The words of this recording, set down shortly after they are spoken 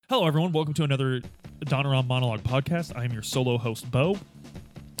Hello, everyone. Welcome to another Donoran Monologue podcast. I am your solo host, Bo.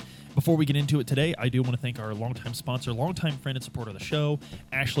 Before we get into it today, I do want to thank our longtime sponsor, longtime friend and supporter of the show,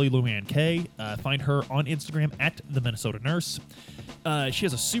 Ashley Luann Kay. Find her on Instagram at The Minnesota Nurse. She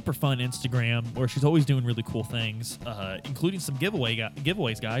has a super fun Instagram where she's always doing really cool things, including some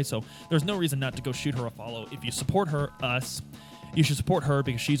giveaways, guys. So there's no reason not to go shoot her a follow. If you support us, you should support her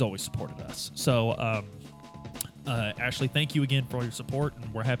because she's always supported us. So, Ashley, thank you again for all your support,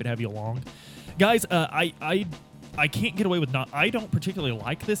 and we're happy to have you along. Guys, I can't get away with I don't particularly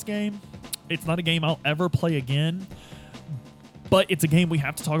like this game. It's not a game I'll ever play again, but it's a game we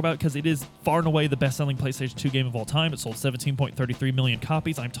have to talk about because it is far and away the best-selling PlayStation 2 game of all time. It sold 17.33 million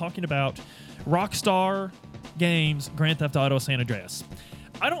copies. I'm talking about Rockstar Games' Grand Theft Auto San Andreas.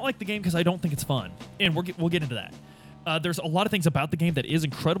 I don't like the game because I don't think it's fun, and we'll get into that. There's a lot of things about the game that is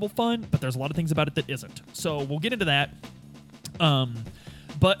incredible fun, but there's a lot of things about it that isn't. So we'll get into that.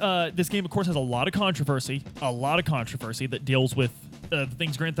 But this game, of course, has a lot of controversy that deals with the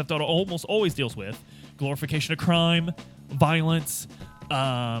things Grand Theft Auto almost always deals with: glorification of crime, violence,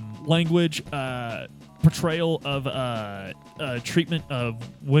 language, portrayal of treatment of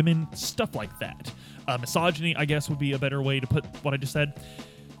women, stuff like that. Misogyny, I guess, would be a better way to put what I just said.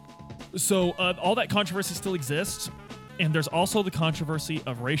 So all that controversy still exists, and there's also the controversy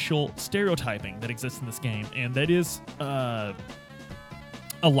of racial stereotyping that exists in this game, and that is a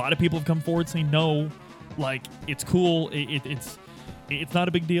lot of people have come forward saying no, like it's cool, it's not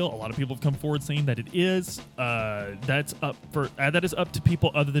a big deal. A lot of people have come forward saying that it is. That is up to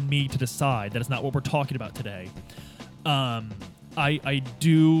people other than me to decide. That is not what we're talking about today. I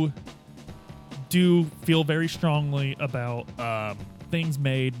do feel very strongly about things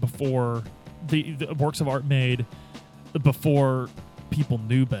made before the works of art made before people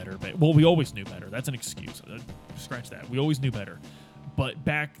knew better. Well, we always knew better. That's an excuse. Scratch that. We always knew better. But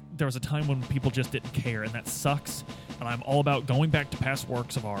there was a time when people just didn't care, and that sucks. And I'm all about going back to past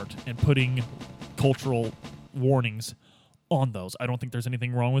works of art and putting cultural warnings on those. I don't think there's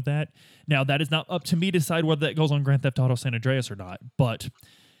anything wrong with that. Now, that is not up to me to decide whether that goes on Grand Theft Auto San Andreas or not. But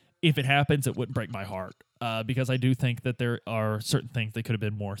if it happens, it wouldn't break my heart. Because I do think that there are certain things they could have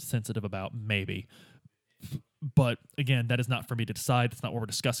been more sensitive about, maybe. But again, that is not for me to decide. That's not what we're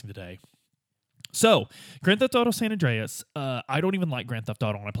discussing today. So, Grand Theft Auto San Andreas, I don't even like Grand Theft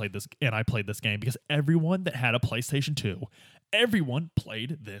Auto when I played this game because everyone that had a PlayStation 2, everyone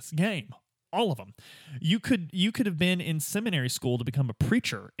played this game. All of them. You could have been in seminary school to become a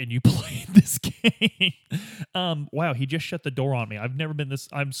preacher and you played this game. Wow, he just shut the door on me. I've never been this.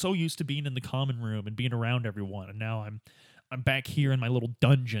 I'm so used to being in the common room and being around everyone, and now I'm back here in my little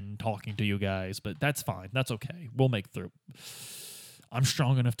dungeon talking to you guys, but that's fine. That's okay. We'll make it through. I'm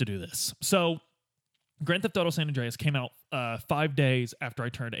strong enough to do this. So, Grand Theft Auto San Andreas came out 5 days after I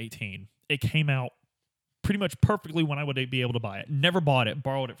turned 18. It came out pretty much perfectly when I would be able to buy it. Never bought it,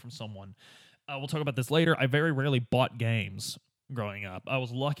 borrowed it from someone. We'll talk about this later. I very rarely bought games growing up. I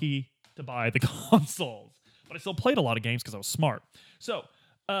was lucky to buy the consoles, but I still played a lot of games because I was smart. So,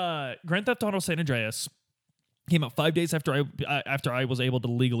 Grand Theft Auto San Andreas came out 5 days after I was able to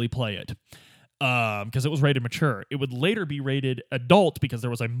legally play it. Because it was rated mature. It would later be rated adult because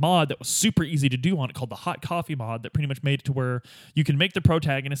there was a mod that was super easy to do on it called the Hot Coffee mod that pretty much made it to where you can make the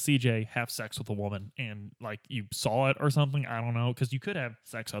protagonist CJ have sex with a woman and like you saw it or something. I don't know, because you could have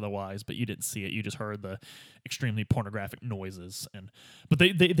sex otherwise, but you didn't see it. You just heard the extremely pornographic noises. But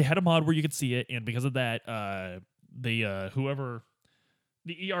they had a mod where you could see it, and because of that, the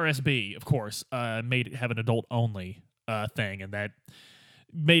ERSB, of course, made it have an adult only thing, and that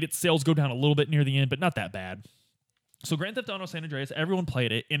made its sales go down a little bit near the end, but not that bad. So Grand Theft Auto San Andreas, everyone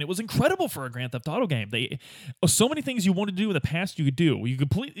played it, and it was incredible for a Grand Theft Auto game. So many things you wanted to do in the past you could do. You could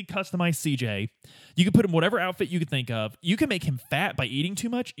completely customize CJ. You could put him whatever outfit you could think of. You can make him fat by eating too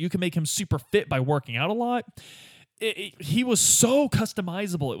much. You can make him super fit by working out a lot. He was so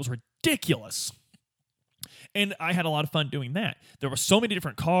customizable. It was ridiculous. And I had a lot of fun doing that. There were so many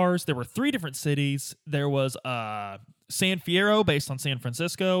different cars. There were 3 different cities. There was San Fierro, based on San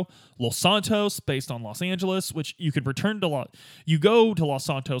Francisco. Los Santos, based on Los Angeles, which you could return to. You go to Los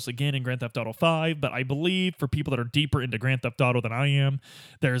Santos again in Grand Theft Auto 5, but I believe for people that are deeper into Grand Theft Auto than I am,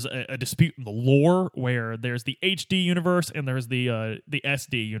 there's a dispute in the lore where there's the HD universe and there's the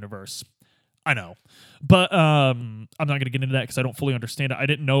SD universe. I know. But I'm not going to get into that because I don't fully understand it.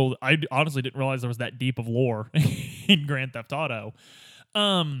 I honestly didn't realize there was that deep of lore in Grand Theft Auto.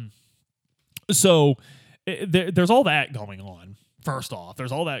 So there's all that going on. First off,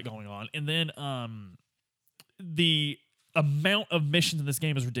 there's all that going on. And then the amount of missions in this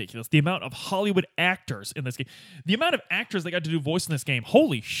game is ridiculous. The amount of Hollywood actors in this game. The amount of actors that got to do voice in this game.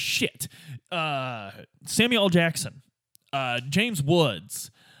 Holy shit. Samuel L. Jackson. James Woods.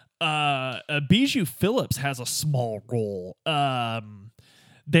 Bijou Phillips has a small role.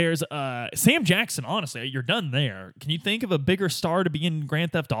 There's Sam Jackson. Honestly, you're done there. Can you think of a bigger star to be in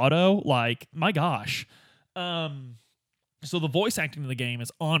Grand Theft Auto? Like, my gosh. So the voice acting in the game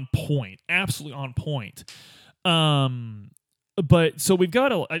is on point, absolutely on point. But so we've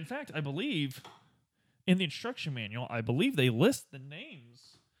got in fact, I believe in the instruction manual, I believe they list the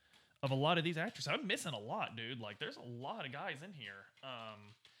names of a lot of these actors. I'm missing a lot, dude. Like, there's a lot of guys in here.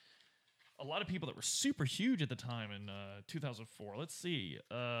 A lot of people that were super huge at the time in 2004. Let's see.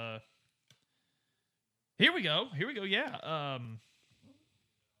 Here we go. Yeah.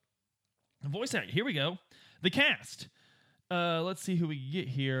 Voice acting. Here we go. The cast. Let's see who we get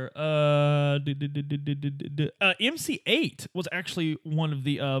here. MC8 was actually one of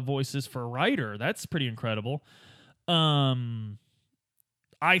the voices for Ryder. That's pretty incredible.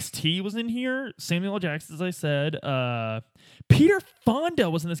 Ice-T was in here. Samuel L. Jackson, as I said. Peter Fonda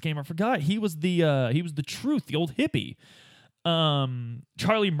was in this game. I forgot. He was the Truth, the old hippie.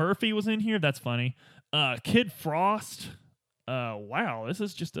 Charlie Murphy was in here. That's funny. Kid Frost. Wow, this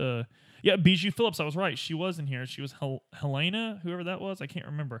is just a... Yeah, Bijou Phillips, I was right. She was in here. She was Helena, whoever that was. I can't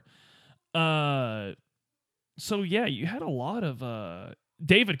remember. So, yeah, you had a lot of...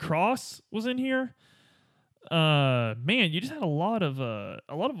 David Cross was in here. Man, you just had a lot of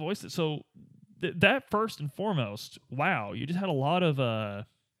voices. So, that first and foremost, wow, you just had a lot of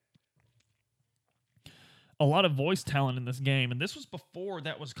voice talent in this game. And this was before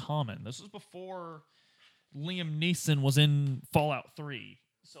that was common. This was before Liam Neeson was in Fallout 3.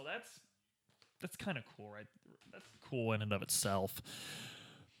 So that's kind of cool, right? That's cool in and of itself.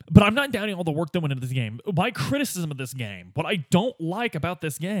 But I'm not doubting all the work that went into this game. My criticism of this game, what I don't like about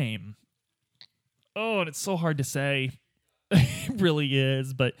this game, and it's so hard to say. It really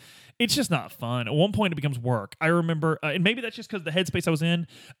is, but it's just not fun. At one point, it becomes work. I remember, and maybe that's just because the headspace I was in.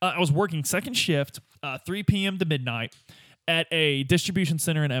 I was working second shift, 3 p.m. to midnight, at a distribution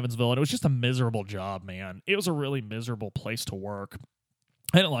center in Evansville, and it was just a miserable job, man. It was a really miserable place to work.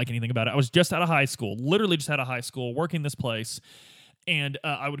 I didn't like anything about it. I was just out of high school, literally just out of high school, working this place. And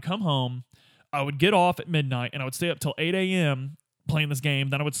I would come home, I would get off at midnight, and I would stay up till 8 a.m. playing this game.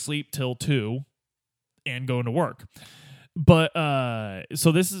 Then I would sleep till 2 and go into work. But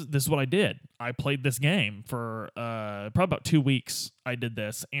so this is what I did. I played this game for probably about 2 weeks. I did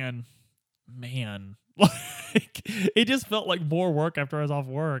this, and man, like it just felt like more work after I was off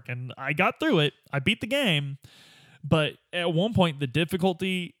work. And I got through it. I beat the game. But at one point, the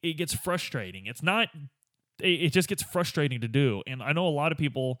difficulty, it gets frustrating. It just gets frustrating to do. And I know a lot of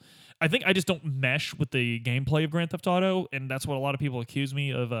people, I think I just don't mesh with the gameplay of Grand Theft Auto, and that's what a lot of people accuse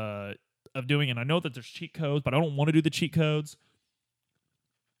me of doing. And I know that there's cheat codes, but I don't want to do the cheat codes.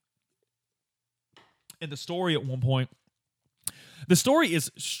 And the story at one point, the story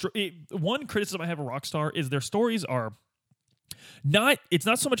is, one criticism I have of Rockstar is their stories are, it's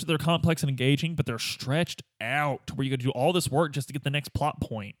not so much that they're complex and engaging, but they're stretched out to where you got to do all this work just to get the next plot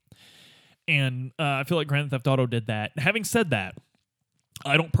point. And I feel like Grand Theft Auto did that. Having said that,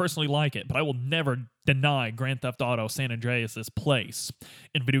 I don't personally like it, but I will never deny Grand Theft Auto San Andreas' place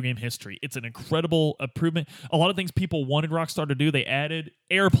in video game history. It's an incredible improvement. A lot of things people wanted Rockstar to do, they added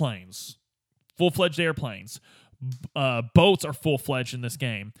airplanes, full-fledged airplanes. Boats are full-fledged in this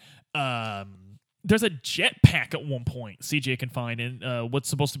game. There's a jetpack at one point CJ can find in what's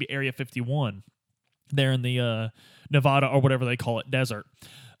supposed to be Area 51 there in the Nevada or whatever they call it, desert.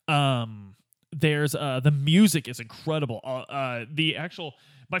 There's the music is incredible. My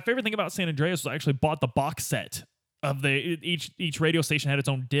favorite thing about San Andreas was I actually bought the box set of each radio station had its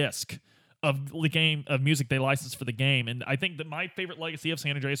own disc of the game of music they licensed for the game. And I think that my favorite legacy of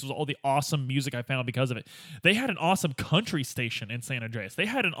San Andreas was all the awesome music I found because of it. They had an awesome country station in San Andreas. They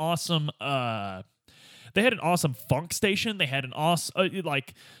had an awesome funk station. They had an awesome I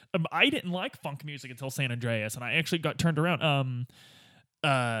didn't like funk music until San Andreas, and I actually got turned around.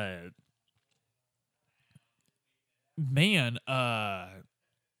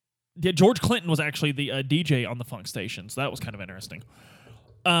 George Clinton was actually the DJ on the funk station, so that was kind of interesting.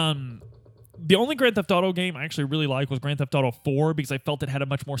 The only Grand Theft Auto game I actually really liked was Grand Theft Auto 4 because I felt it had a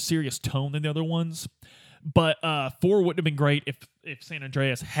much more serious tone than the other ones. But 4 wouldn't have been great if San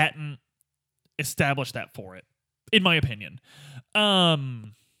Andreas hadn't established that for it, in my opinion.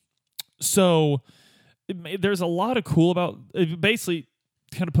 So there's a lot of cool about... Basically,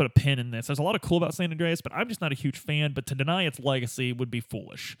 kind of put a pin in this. There's a lot of cool about San Andreas, but I'm just not a huge fan. But to deny its legacy would be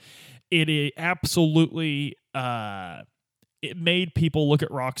foolish. It absolutely... It made people look at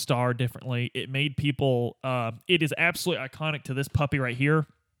Rockstar differently. It made people. It is absolutely iconic to this puppy right here.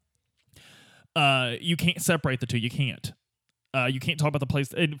 You can't separate the two. You can't. You can't talk about the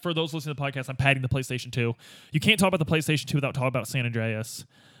place. And for those listening to the podcast, I'm patting the PlayStation 2. You can't talk about the PlayStation 2 without talking about San Andreas.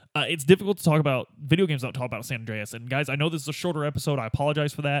 It's difficult to talk about video games without talking about San Andreas. And guys, I know this is a shorter episode. I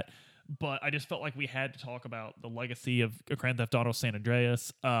apologize for that. But I just felt like we had to talk about the legacy of Grand Theft Auto San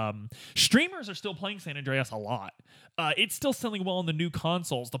Andreas. Streamers are still playing San Andreas a lot. It's still selling well on the new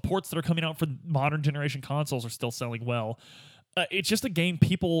consoles. The ports that are coming out for modern generation consoles are still selling well. It's just a game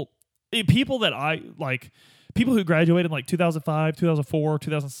people that I like, people who graduated in like 2005, 2004,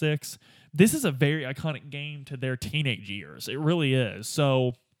 2006. This is a very iconic game to their teenage years. It really is.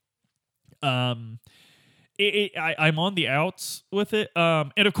 So, I'm on the outs with it.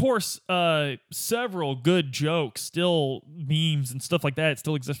 And of course, several good jokes, still memes and stuff like that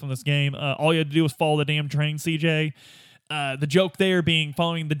still exist from this game. All you had to do was follow the damn train, CJ. The joke there being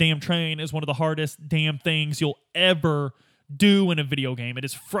following the damn train is one of the hardest damn things you'll ever do in a video game. It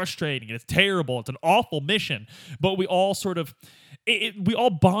is frustrating. It is terrible. It's an awful mission. But we all sort of... we all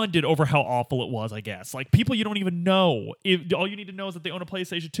bonded over how awful it was, I guess. Like, people you don't even know. All you need to know is that they own a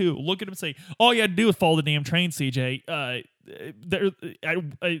PlayStation 2. Look at them and say, all you had to do is follow the damn train, CJ.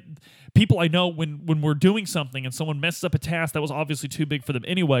 People I know, when we're doing something and someone messes up a task that was obviously too big for them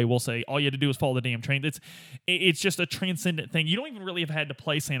anyway, will say, all you had to do is follow the damn train. It's just a transcendent thing. You don't even really have had to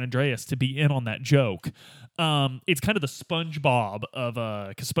play San Andreas to be in on that joke. It's kind of the SpongeBob of...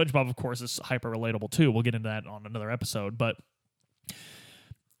 because SpongeBob, of course, is hyper relatable too. We'll get into that on another episode, but...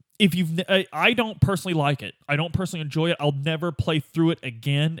 I don't personally like it. I don't personally enjoy it. I'll never play through it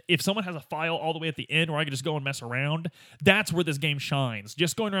again. If someone has a file all the way at the end where I can just go and mess around, that's where this game shines.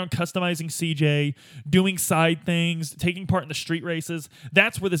 Just going around customizing CJ, doing side things, taking part in the street races,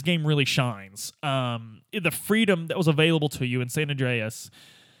 that's where this game really shines. The freedom that was available to you in San Andreas,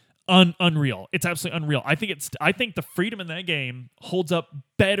 unreal. It's absolutely unreal. I think the freedom in that game holds up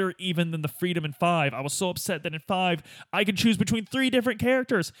better even than the freedom in 5. I was so upset that in 5 I could choose between 3 different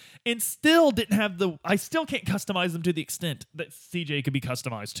characters and still didn't have I still can't customize them to the extent that CJ could be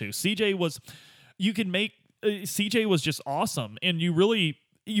customized to. CJ was just awesome, and you really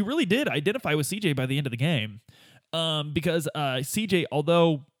did identify with CJ by the end of the game. Because CJ,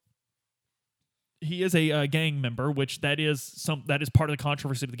 although he is a gang member, which that is part of the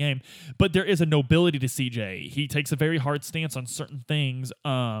controversy of the game. But there is a nobility to CJ. He takes a very hard stance on certain things,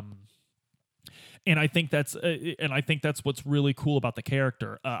 and I think that's what's really cool about the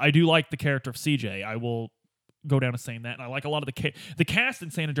character. I do like the character of CJ. I will go down to saying that, and I like a lot of the cast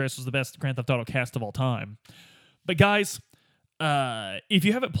in San Andreas was the best Grand Theft Auto cast of all time. But guys, if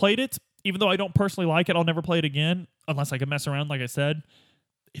you haven't played it, even though I don't personally like it, I'll never play it again unless I can mess around, like I said.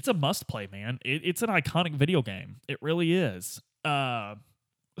 It's a must-play, man. It's an iconic video game. It really is.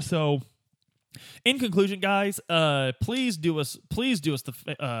 So, in conclusion, guys, please do us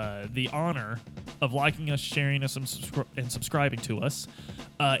the honor of liking us, sharing us, and subscribing to us.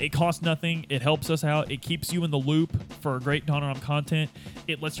 It costs nothing. It helps us out. It keeps you in the loop for great Donoram content.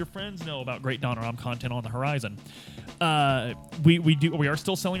 It lets your friends know about great Donoram content on the horizon. We are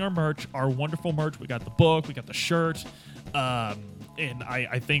still selling our merch, our wonderful merch. We got the book. We got the shirt. And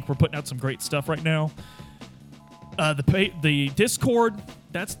I think we're putting out some great stuff right now. The Discord,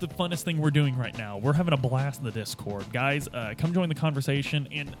 that's the funnest thing we're doing right now. We're having a blast in the Discord. Guys, come join the conversation.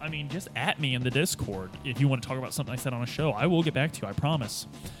 And, just at me in the Discord. If you want to talk about something I said on a show, I will get back to you, I promise.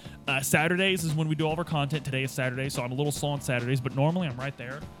 Saturdays is when we do all of our content. Today is Saturday, so I'm a little slow on Saturdays. But normally I'm right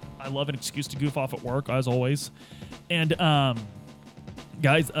there. I love an excuse to goof off at work, as always. And,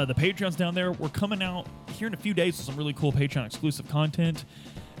 guys, the Patreon's down there. We're coming out here in a few days with some really cool Patreon exclusive content.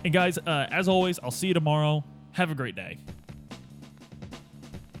 And guys, as always, I'll see you tomorrow. Have a great day.